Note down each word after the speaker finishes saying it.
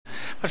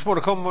Much more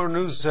to come. More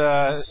news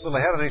still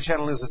ahead on 8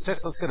 Channel News at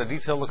 6. Let's get a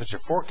detailed look at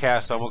your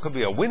forecast on what could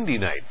be a windy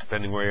night,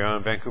 depending where you're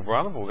on Vancouver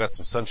Island. But we've got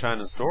some sunshine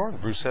in store.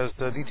 Bruce has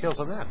details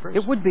on that. Bruce.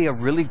 It would be a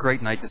really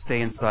great night to stay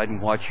inside and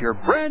watch your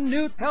brand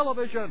new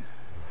television.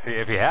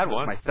 If you had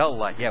one. My cell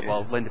light. Yeah,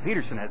 well, Linda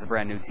Peterson has a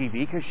brand new TV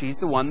because she's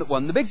the one that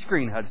won the big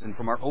screen, Hudson,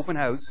 from our open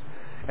house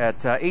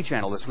at 8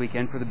 Channel this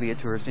weekend for the Be a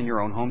Tourist in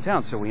Your Own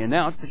Hometown. So we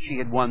announced that she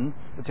had won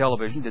the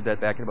television, did that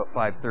back at about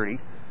 5:30.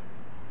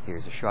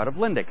 Here's a shot of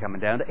Linda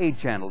coming down to 8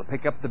 Channel to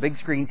pick up the big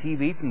screen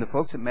TV from the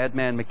folks at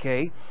Madman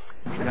McKay.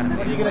 What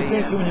are you going to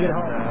take to when you get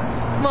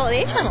home? Well,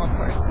 8 Channel, of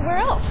course. Where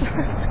else?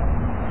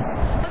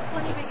 That's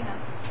plenty big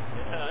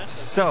enough.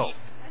 So,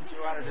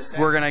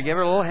 we're going to give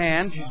her a little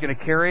hand. She's going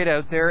to carry it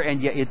out there. And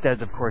yeah, it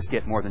does, of course,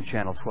 get more than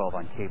Channel 12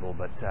 on cable.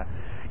 But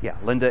yeah,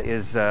 Linda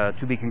is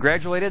to be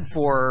congratulated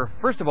for,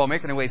 first of all,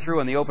 making her way through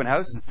on the open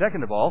house. And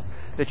second of all,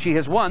 that she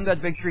has won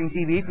that big screen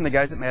TV from the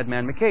guys at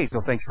Madman McKay. So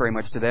thanks very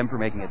much to them for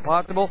making it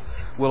possible.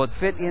 Will it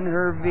fit in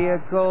her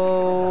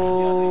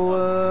vehicle?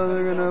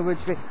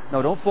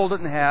 No, don't fold it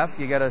in half.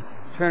 You got to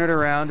turn it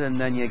around, and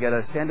then you got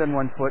to stand on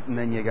one foot, and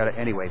then you got to...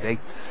 Anyway,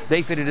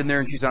 they fit it in there,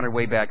 and she's on her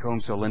way back home.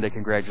 So, Linda,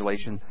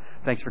 congratulations.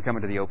 Thanks for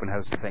coming to the open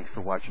house, and thanks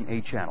for watching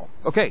 8 Channel.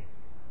 Okay,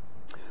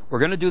 we're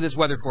going to do this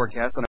weather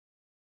forecast on